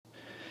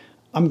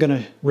I'm going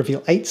to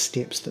reveal 8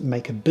 steps that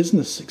make a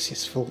business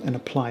successful and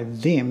apply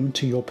them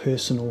to your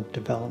personal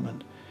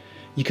development.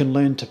 You can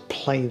learn to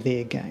play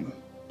their game.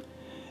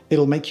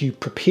 It'll make you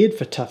prepared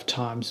for tough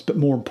times, but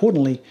more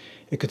importantly,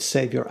 it could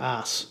save your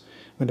ass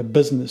when a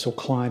business or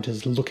client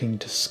is looking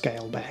to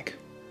scale back.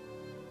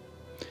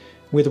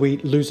 Whether we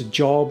lose a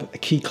job, a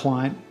key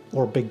client,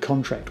 or a big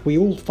contract, we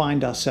all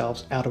find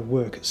ourselves out of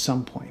work at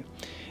some point.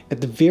 At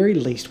the very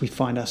least, we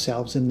find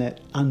ourselves in that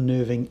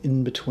unnerving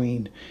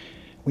in-between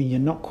when you're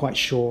not quite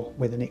sure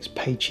where the next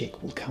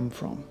paycheck will come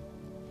from.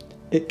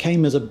 It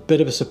came as a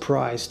bit of a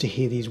surprise to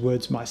hear these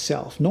words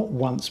myself, not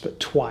once but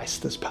twice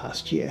this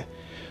past year.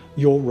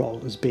 Your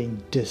role is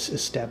being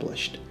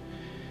disestablished.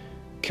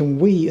 Can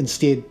we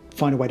instead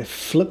find a way to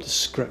flip the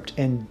script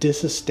and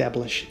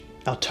disestablish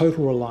our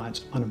total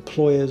reliance on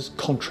employers,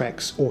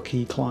 contracts, or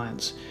key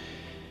clients?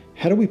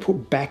 How do we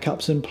put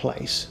backups in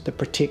place that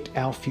protect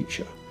our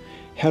future?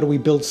 How do we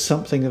build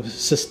something of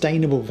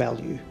sustainable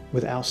value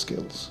with our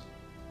skills?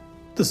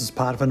 This is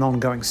part of an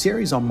ongoing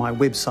series on my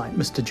website,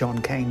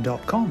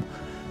 mrjohnkane.com.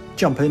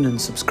 Jump in and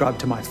subscribe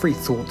to my Free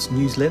Thoughts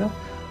newsletter.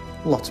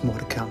 Lots more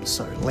to come,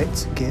 so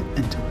let's get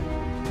into it.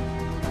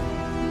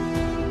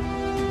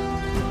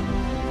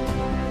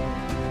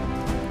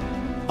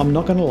 I'm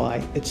not going to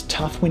lie, it's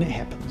tough when it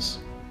happens.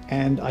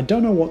 And I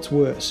don't know what's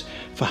worse.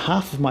 For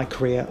half of my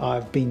career,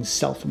 I've been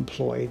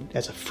self-employed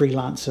as a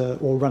freelancer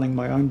or running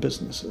my own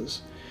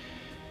businesses.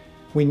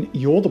 When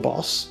you're the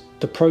boss,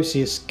 the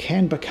process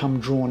can become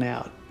drawn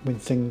out when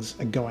things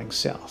are going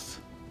south.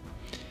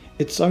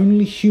 It's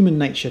only human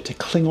nature to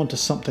cling on to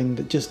something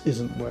that just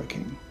isn't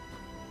working.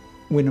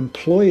 When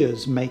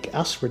employers make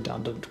us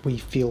redundant, we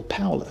feel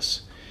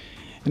powerless.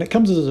 And it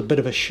comes as a bit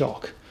of a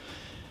shock.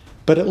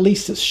 But at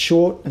least it's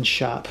short and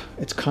sharp.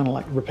 It's kind of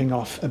like ripping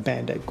off a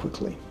band-aid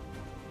quickly.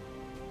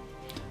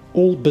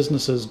 All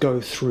businesses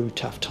go through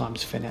tough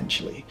times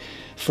financially.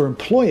 For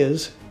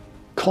employers,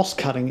 cost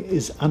cutting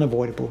is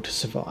unavoidable to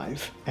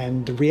survive,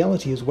 and the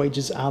reality is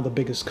wages are the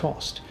biggest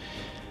cost.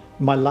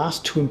 My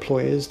last 2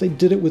 employers, they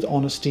did it with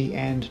honesty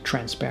and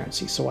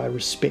transparency, so I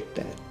respect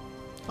that.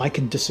 I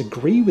can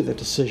disagree with the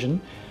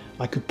decision,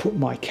 I could put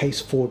my case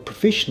forward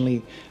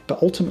professionally,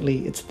 but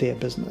ultimately it's their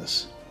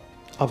business.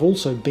 I've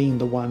also been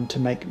the one to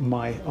make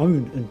my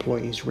own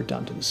employees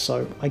redundant,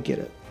 so I get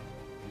it.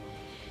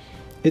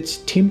 It's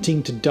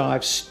tempting to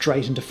dive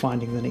straight into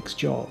finding the next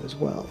job as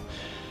well.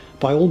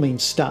 By all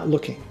means, start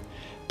looking,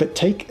 but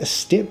take a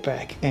step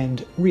back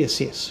and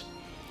reassess.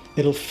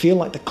 It'll feel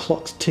like the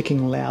clock's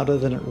ticking louder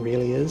than it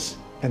really is,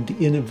 and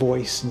the inner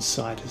voice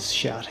inside is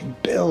shouting,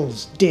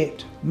 bills,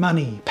 debt,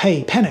 money,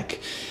 pay,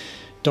 panic.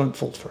 Don't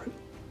fall for it.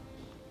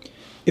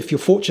 If you're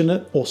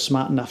fortunate or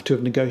smart enough to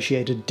have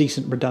negotiated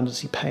decent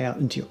redundancy payout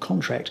into your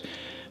contract,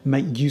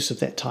 make use of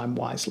that time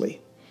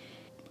wisely.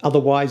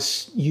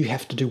 Otherwise, you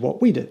have to do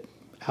what we did.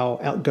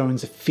 Our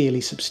outgoings are fairly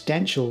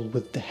substantial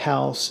with the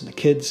house and the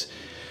kids,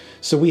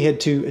 so we had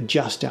to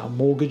adjust our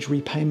mortgage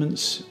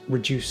repayments,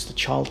 reduce the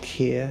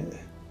childcare,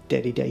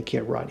 daddy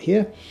daycare right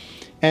here,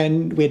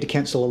 and we had to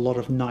cancel a lot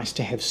of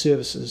nice-to-have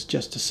services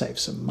just to save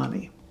some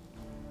money.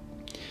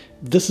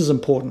 This is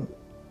important.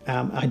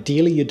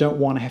 Ideally, you don't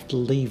want to have to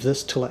leave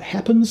this till it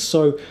happens,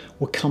 so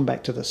we'll come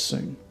back to this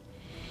soon.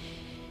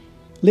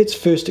 Let's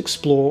first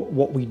explore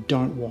what we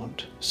don't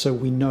want, so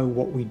we know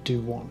what we do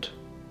want.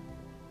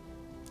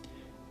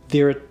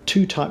 There are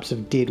 2 types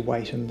of dead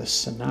weight in this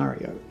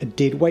scenario, a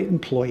dead weight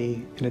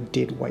employee and a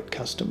dead weight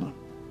customer.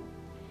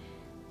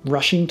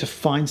 Rushing to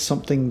find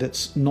something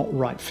that's not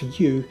right for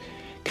you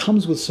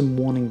comes with some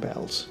warning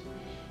bells.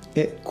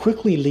 It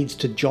quickly leads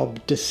to job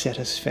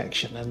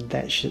dissatisfaction, and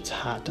that shit's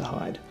hard to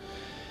hide.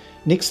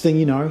 Next thing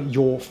you know,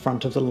 you're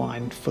front of the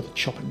line for the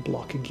chopping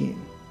block again.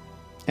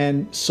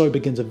 And so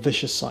begins a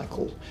vicious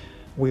cycle.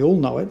 We all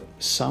know it.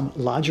 Some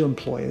larger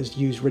employers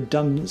use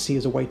redundancy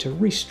as a way to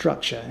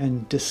restructure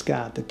and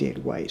discard the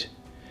dead weight.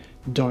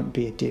 Don't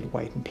be a dead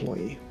weight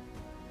employee.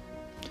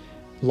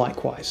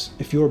 Likewise,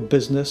 if you're a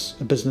business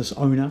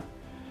owner,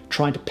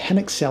 trying to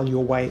panic sell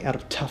your way out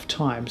of tough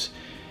times,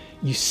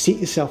 you set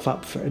yourself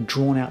up for a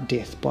drawn-out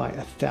death by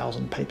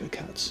 1,000 paper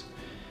cuts.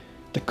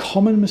 The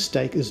common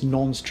mistake is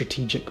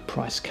non-strategic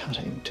price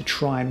cutting to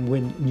try and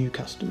win new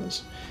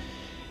customers.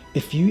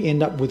 If you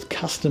end up with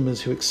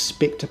customers who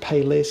expect to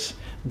pay less,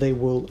 they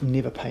will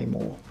never pay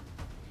more.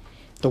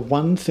 The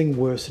one thing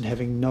worse than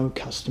having no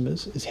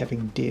customers is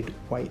having dead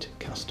weight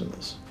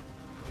customers.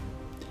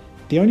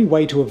 The only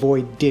way to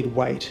avoid dead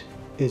weight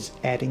is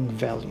adding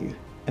value,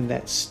 and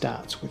that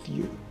starts with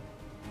you.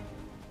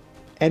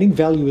 Adding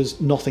value is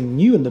nothing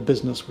new in the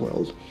business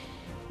world,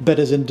 but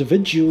as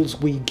individuals,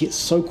 we get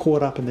so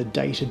caught up in the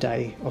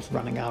day-to-day of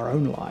running our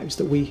own lives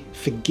that we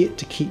forget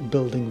to keep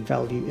building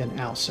value in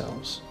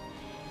ourselves.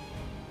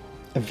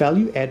 A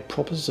value-add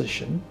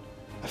proposition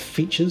are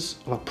features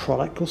of a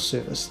product or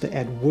service that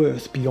add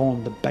worth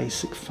beyond the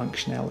basic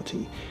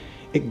functionality.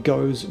 It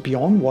goes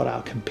beyond what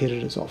our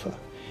competitors offer.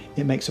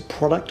 It makes a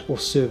product or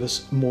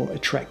service more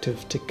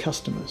attractive to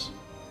customers.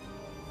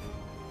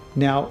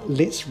 Now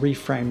let's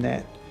reframe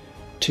that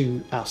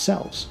to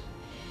ourselves.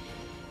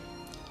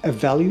 A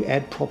value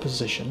add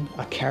proposition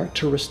are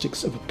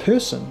characteristics of a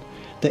person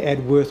that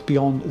add worth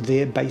beyond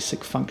their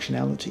basic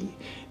functionality.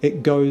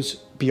 It goes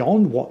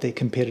beyond what their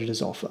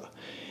competitors offer.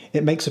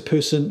 It makes a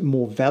person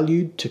more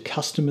valued to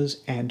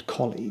customers and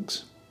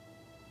colleagues.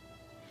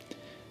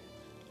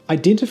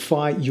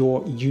 Identify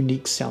your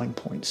unique selling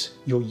points,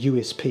 your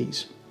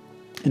USPs,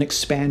 and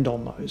expand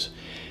on those.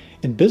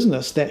 In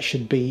business, that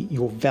should be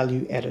your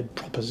value-added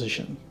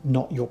proposition,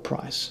 not your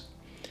price.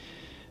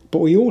 But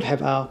we all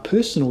have our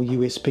personal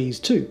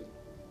USPs too.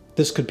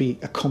 This could be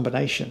a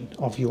combination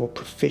of your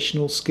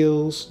professional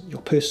skills,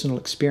 your personal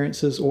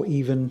experiences, or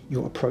even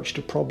your approach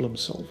to problem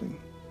solving.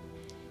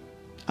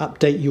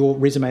 Update your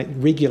resume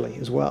regularly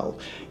as well,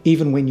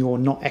 even when you're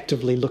not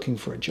actively looking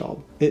for a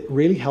job. It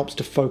really helps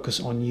to focus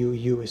on your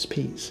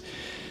USPs.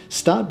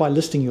 Start by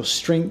listing your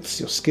strengths,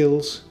 your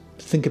skills.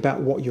 Think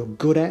about what you're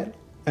good at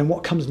and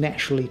what comes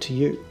naturally to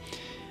you.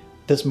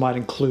 This might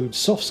include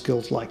soft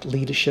skills like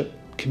leadership,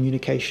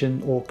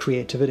 communication, or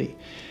creativity,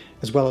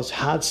 as well as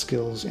hard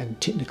skills and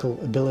technical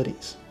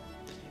abilities.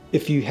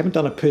 If you haven't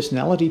done a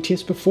personality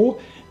test before,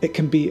 it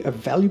can be a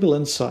valuable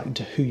insight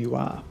into who you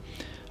are.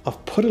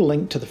 I've put a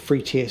link to the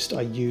free test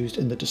I used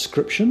in the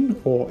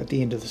description or at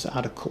the end of this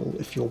article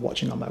if you're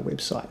watching on my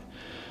website.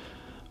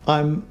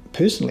 I'm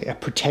personally a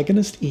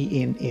protagonist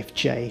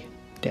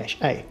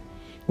ENFJ-A,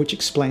 which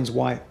explains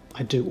why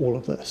I do all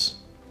of this.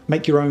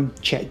 Make your own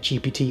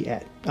ChatGPT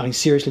app. I mean,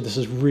 seriously, this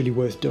is really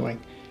worth doing.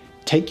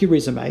 Take your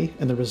resume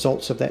and the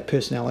results of that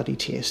personality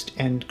test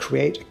and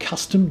create a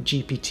custom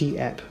GPT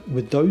app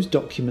with those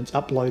documents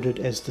uploaded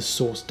as the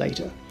source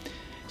data.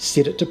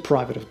 Set it to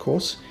private, of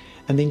course,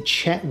 and then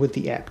chat with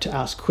the app to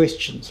ask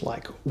questions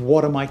like,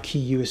 what are my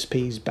key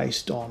USPs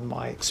based on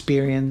my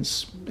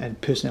experience and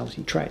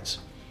personality traits?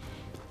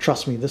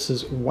 Trust me, this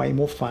is way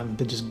more fun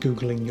than just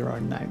Googling your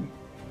own name.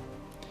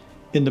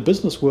 In the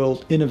business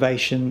world,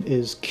 innovation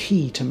is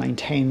key to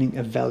maintaining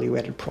a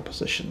value-added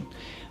proposition.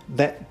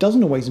 That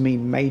doesn't always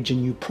mean major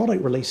new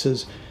product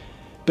releases,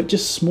 but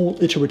just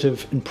small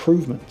iterative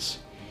improvements.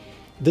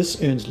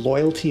 This earns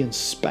loyalty in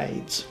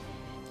spades.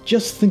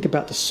 Just think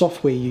about the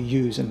software you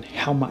use and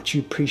how much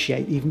you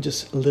appreciate even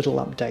just little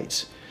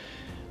updates.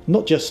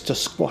 Not just to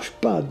squash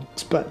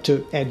bugs, but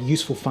to add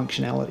useful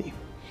functionality.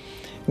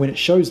 When it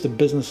shows the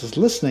business is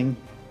listening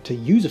to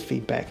user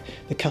feedback,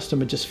 the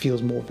customer just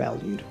feels more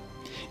valued.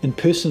 In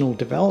personal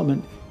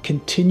development,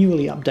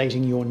 continually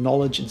updating your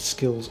knowledge and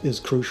skills is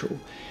crucial.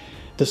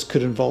 This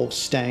could involve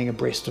staying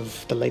abreast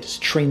of the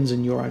latest trends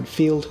in your own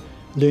field,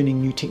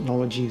 learning new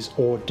technologies,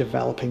 or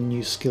developing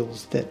new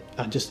skills that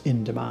are just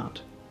in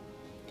demand.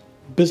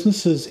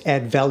 Businesses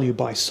add value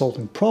by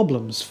solving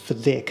problems for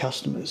their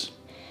customers.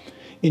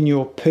 In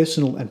your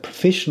personal and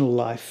professional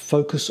life,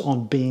 focus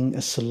on being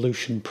a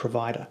solution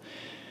provider.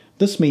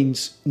 This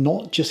means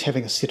not just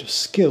having a set of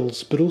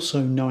skills, but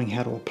also knowing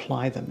how to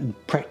apply them in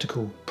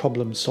practical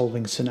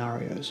problem-solving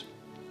scenarios.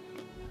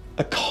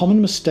 A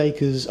common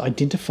mistake is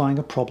identifying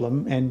a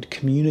problem and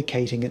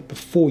communicating it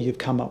before you've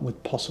come up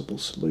with possible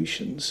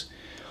solutions.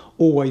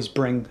 Always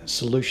bring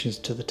solutions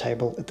to the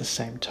table at the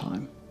same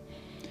time.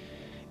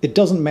 It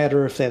doesn't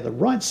matter if they're the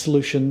right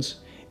solutions,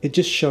 it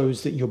just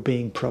shows that you're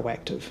being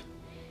proactive.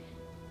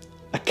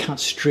 I can't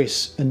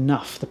stress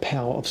enough the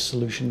power of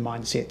solution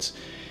mindsets.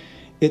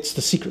 It's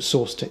the secret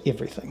sauce to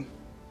everything.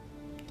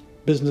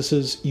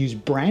 Businesses use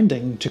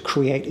branding to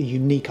create a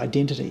unique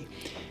identity.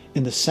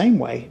 In the same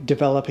way,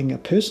 developing a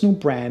personal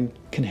brand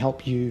can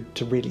help you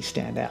to really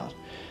stand out.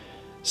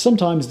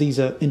 Sometimes these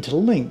are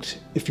interlinked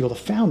if you're the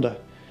founder.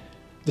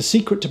 The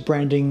secret to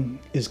branding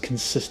is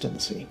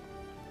consistency.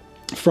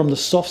 From the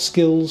soft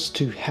skills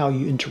to how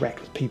you interact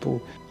with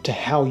people, to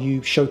how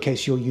you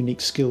showcase your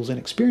unique skills and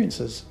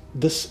experiences.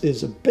 This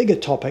is a bigger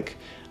topic.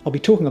 I'll be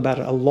talking about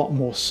it a lot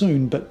more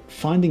soon, but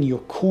finding your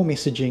core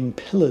messaging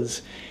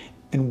pillars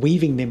and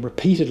weaving them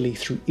repeatedly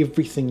through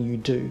everything you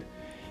do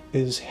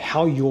is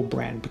how your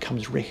brand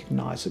becomes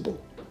recognizable.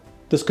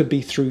 This could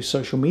be through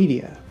social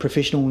media,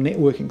 professional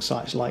networking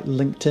sites like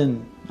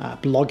LinkedIn,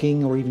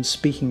 blogging, or even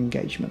speaking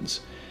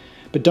engagements.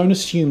 But don't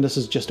assume this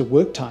is just a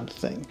work time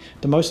thing.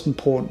 The most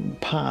important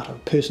part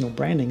of personal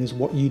branding is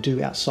what you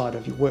do outside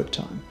of your work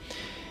time.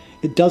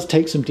 It does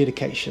take some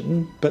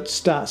dedication, but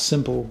start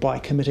simple by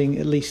committing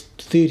at least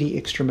 30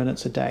 extra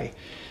minutes a day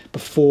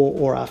before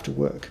or after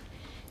work.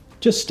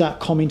 Just start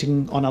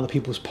commenting on other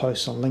people's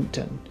posts on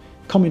LinkedIn.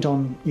 Comment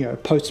on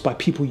posts by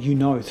people you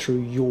know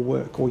through your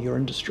work or your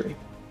industry.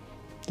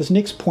 This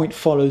next point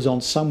follows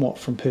on somewhat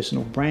from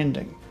personal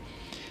branding.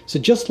 So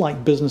just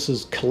like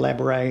businesses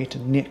collaborate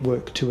and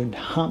network to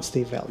enhance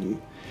their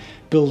value,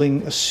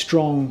 building a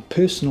strong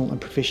personal and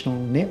professional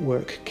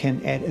network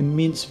can add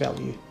immense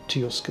value to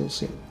your skill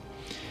set.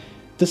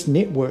 This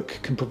network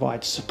can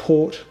provide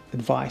support,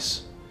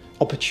 advice,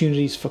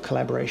 opportunities for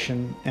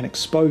collaboration, and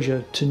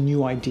exposure to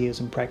new ideas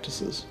and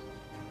practices.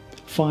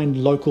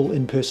 Find local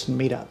in-person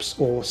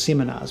meetups or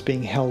seminars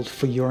being held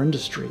for your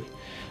industry.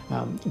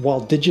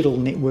 While digital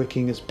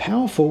networking is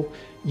powerful,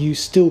 you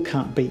still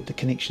can't beat the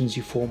connections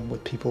you form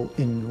with people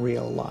in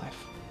real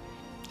life.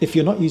 If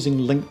you're not using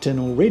LinkedIn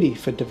already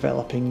for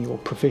developing your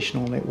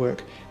professional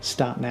network,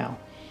 start now.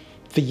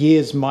 For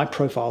years, my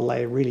profile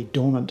lay really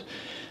dormant,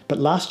 but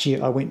last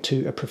year I went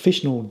to a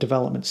professional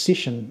development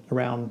session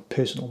around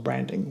personal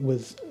branding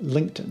with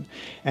LinkedIn,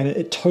 and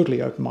it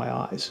totally opened my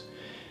eyes.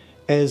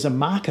 As a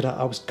marketer,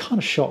 I was kind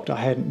of shocked I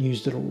hadn't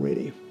used it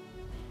already.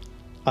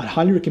 I'd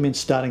highly recommend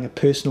starting a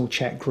personal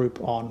chat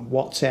group on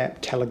WhatsApp,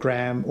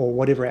 Telegram, or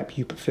whatever app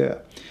you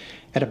prefer.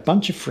 Add a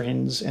bunch of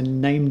friends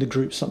and name the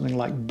group something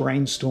like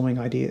brainstorming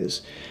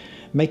ideas.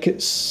 Make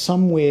it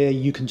somewhere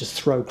you can just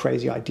throw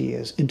crazy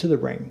ideas into the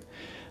ring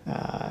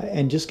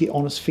and just get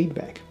honest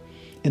feedback.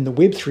 In the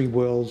Web3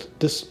 world,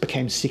 this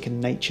became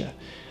second nature.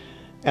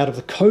 Out of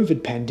the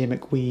COVID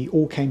pandemic, we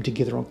all came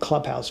together on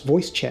Clubhouse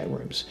voice chat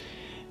rooms,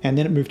 and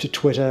then it moved to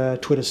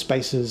Twitter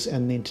Spaces,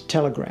 and then to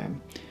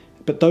Telegram.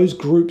 But those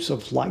groups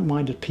of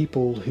like-minded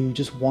people who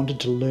just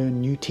wanted to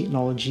learn new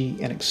technology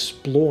and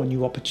explore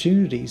new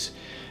opportunities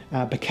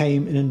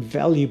became an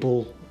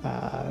invaluable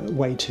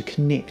way to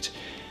connect.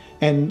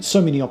 And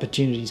so many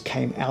opportunities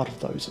came out of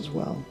those as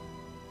well.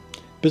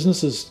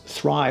 Businesses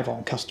thrive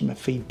on customer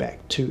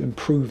feedback to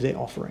improve their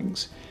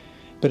offerings,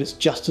 but it's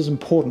just as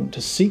important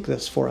to seek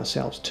this for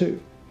ourselves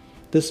too.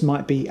 This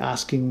might be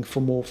asking for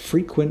more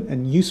frequent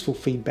and useful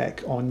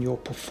feedback on your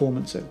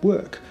performance at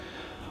work,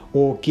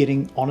 or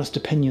getting honest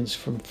opinions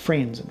from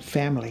friends and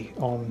family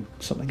on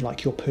something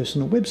like your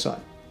personal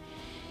website.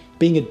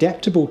 Being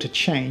adaptable to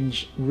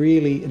change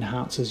really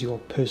enhances your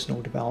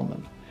personal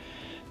development.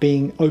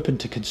 Being open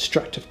to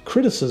constructive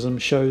criticism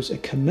shows a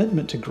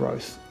commitment to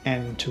growth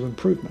and to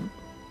improvement.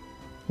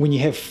 When you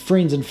have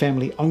friends and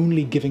family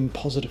only giving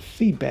positive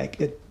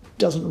feedback, it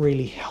doesn't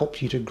really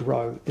help you to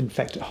grow. In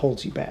fact, it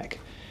holds you back.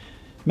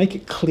 Make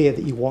it clear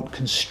that you want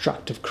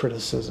constructive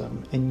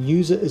criticism and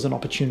use it as an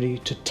opportunity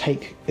to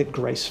take it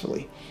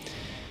gracefully.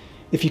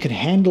 If you can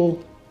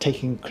handle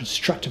taking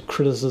constructive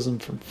criticism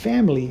from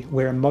family,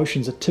 where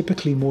emotions are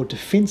typically more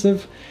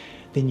defensive,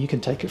 then you can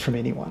take it from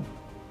anyone.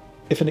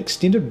 If an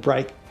extended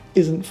break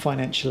isn't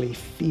financially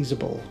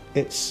feasible,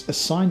 it's a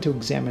sign to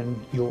examine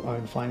your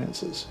own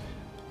finances.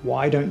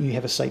 Why don't you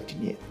have a safety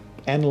net?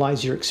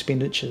 Analyze your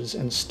expenditures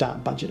and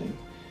start budgeting.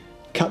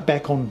 Cut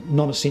back on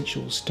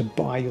non-essentials to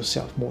buy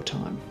yourself more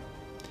time.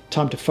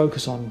 Time to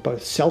focus on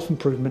both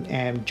self-improvement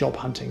and job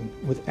hunting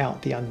without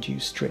the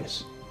undue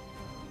stress.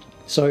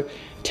 So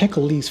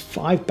tackle these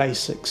 5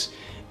 basics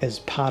as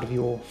part of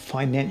your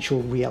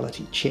financial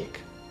reality check.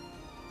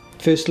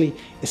 Firstly,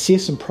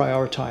 assess and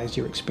prioritize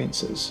your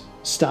expenses.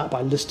 Start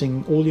by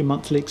listing all your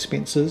monthly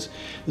expenses.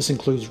 This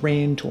includes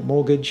rent or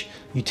mortgage,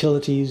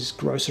 utilities,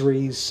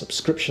 groceries,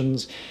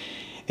 subscriptions,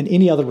 and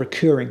any other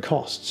recurring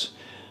costs.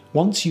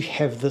 Once you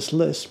have this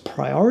list,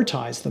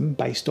 prioritize them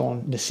based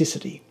on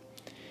necessity.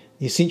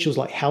 The essentials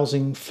like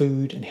housing,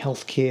 food, and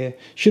healthcare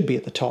should be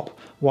at the top,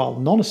 while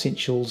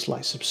non-essentials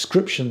like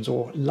subscriptions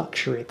or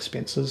luxury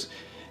expenses,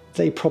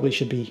 they probably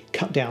should be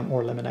cut down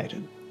or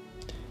eliminated.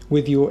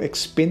 With your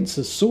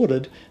expenses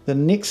sorted, the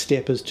next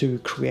step is to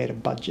create a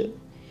budget.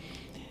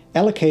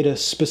 Allocate a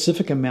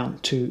specific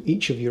amount to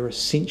each of your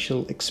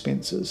essential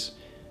expenses.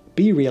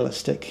 Be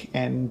realistic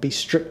and be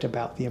strict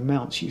about the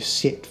amounts you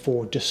set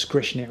for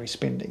discretionary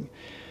spending.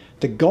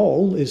 The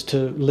goal is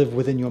to live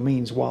within your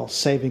means while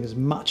saving as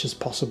much as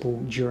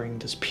possible during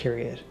this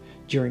period,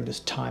 during this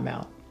time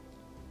out.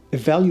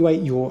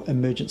 Evaluate your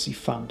emergency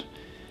fund.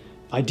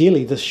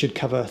 Ideally, this should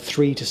cover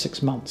 3 to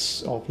 6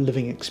 months of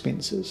living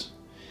expenses.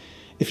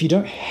 If you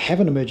don't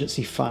have an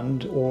emergency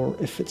fund, or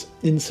if it's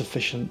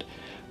insufficient,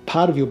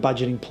 part of your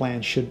budgeting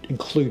plan should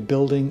include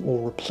building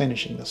or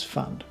replenishing this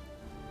fund.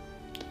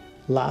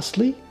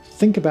 Lastly,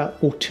 think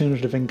about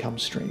alternative income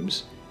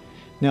streams.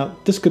 Now,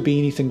 this could be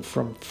anything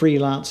from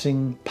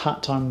freelancing,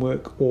 part-time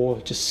work, or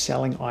just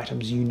selling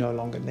items you no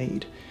longer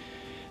need.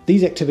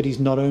 These activities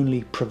not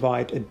only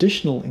provide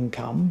additional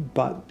income,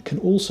 but can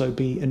also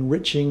be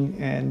enriching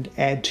and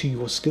add to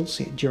your skill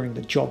set during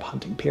the job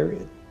hunting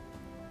period.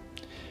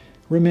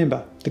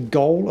 Remember, the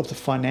goal of the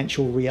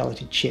financial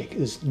reality check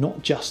is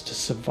not just to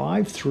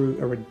survive through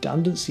a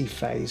redundancy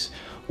phase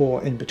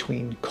or in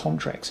between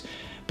contracts,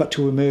 but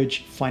to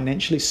emerge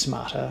financially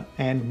smarter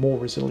and more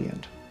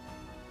resilient.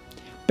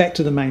 Back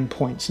to the main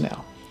points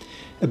now.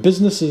 A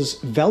business's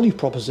value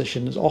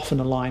proposition is often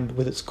aligned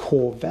with its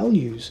core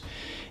values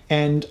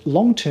and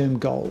long-term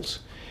goals.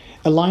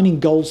 Aligning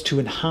goals to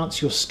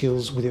enhance your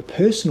skills with your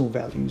personal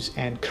values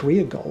and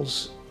career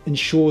goals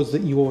ensures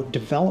that your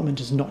development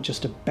is not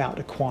just about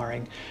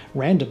acquiring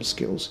random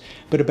skills,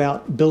 but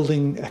about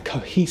building a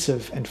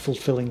cohesive and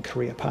fulfilling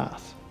career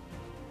path.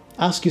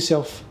 Ask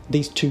yourself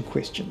these 2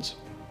 questions.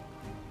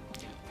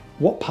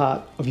 What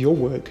part of your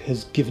work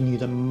has given you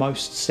the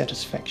most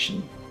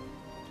satisfaction?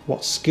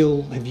 What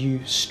skill have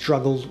you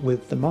struggled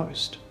with the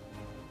most?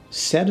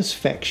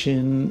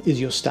 Satisfaction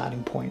is your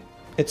starting point.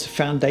 It's a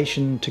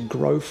foundation to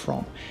grow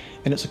from,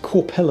 and it's a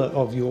core pillar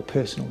of your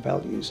personal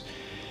values.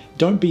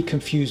 Don't be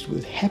confused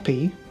with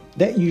happy.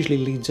 That usually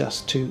leads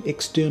us to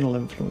external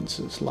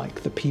influences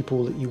like the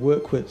people that you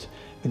work with,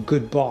 a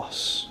good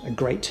boss, a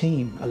great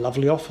team, a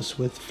lovely office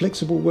with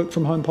flexible work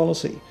from home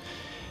policy.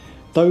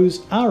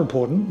 Those are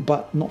important,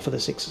 but not for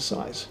this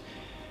exercise.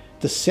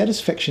 The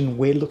satisfaction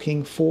we're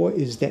looking for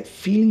is that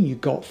feeling you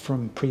got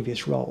from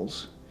previous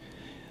roles.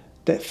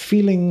 That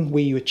feeling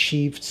where you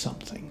achieved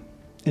something.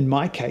 In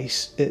my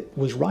case, it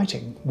was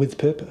writing with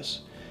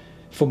purpose.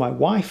 For my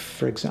wife,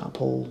 for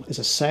example, as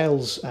a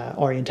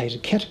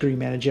sales-orientated category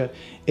manager,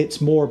 it's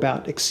more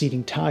about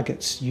exceeding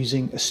targets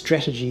using a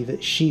strategy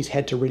that she's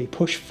had to really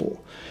push for.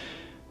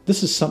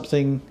 This is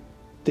something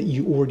that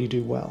you already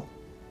do well.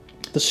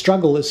 The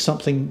struggle is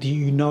something that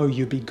you know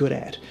you'd be good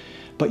at,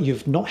 but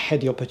you've not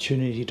had the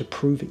opportunity to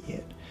prove it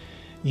yet.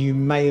 You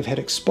may have had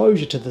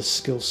exposure to this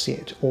skill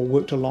set or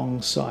worked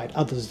alongside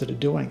others that are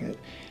doing it,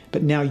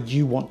 but now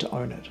you want to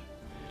own it.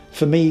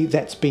 For me,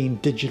 that's been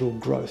digital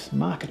growth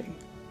marketing.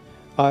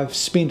 I've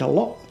spent a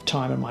lot of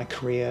time in my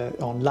career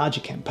on larger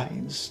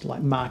campaigns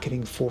like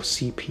marketing for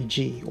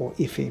CPG or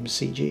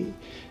FMCG,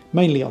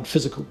 mainly on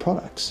physical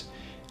products.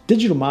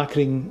 Digital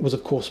marketing was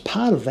of course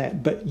part of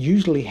that, but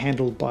usually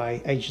handled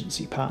by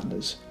agency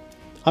partners.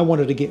 I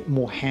wanted to get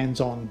more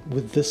hands-on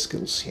with this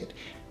skill set,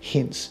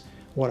 hence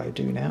what I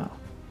do now.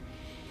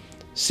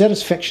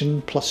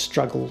 Satisfaction plus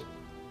struggle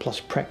plus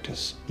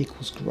practice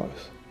equals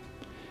growth.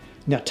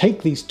 Now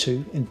take these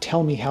two and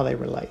tell me how they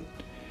relate.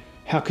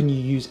 How can you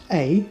use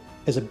A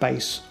as a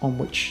base on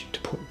which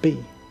to put B?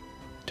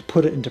 To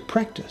put it into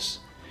practice.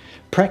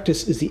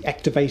 Practice is the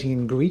activating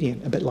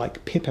ingredient, a bit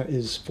like pepper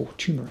is for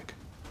turmeric.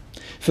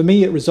 For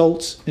me, it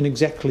results in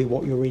exactly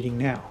what you're reading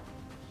now.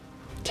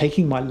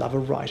 Taking my love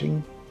of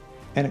writing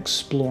and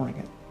exploring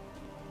it.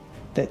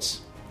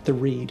 That's the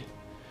read.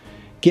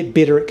 Get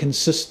better at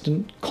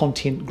consistent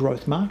content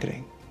growth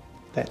marketing.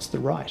 That's the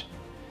write.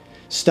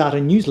 Start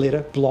a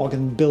newsletter, blog,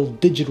 and build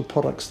digital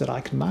products that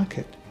I can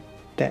market.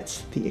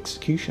 That's the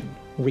execution.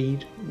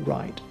 Read,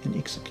 write, and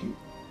execute.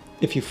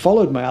 If you've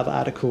followed my other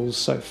articles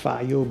so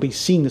far, you'll be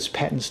seeing this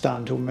pattern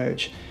starting to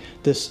emerge,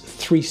 this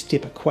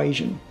three-step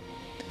equation.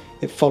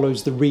 It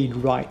follows the read,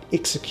 write,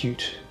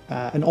 execute,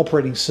 an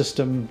operating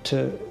system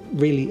to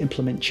really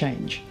implement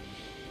change.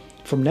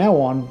 From now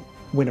on,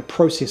 when a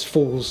process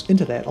falls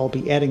into that, I'll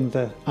be adding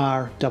the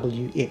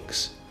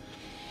RWX.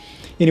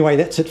 Anyway,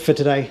 that's it for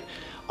today.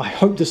 I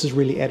hope this has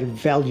really added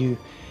value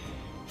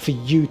for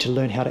you to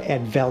learn how to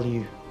add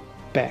value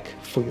back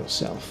for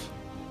yourself.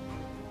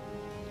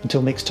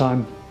 Until next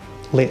time,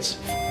 let's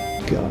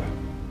go.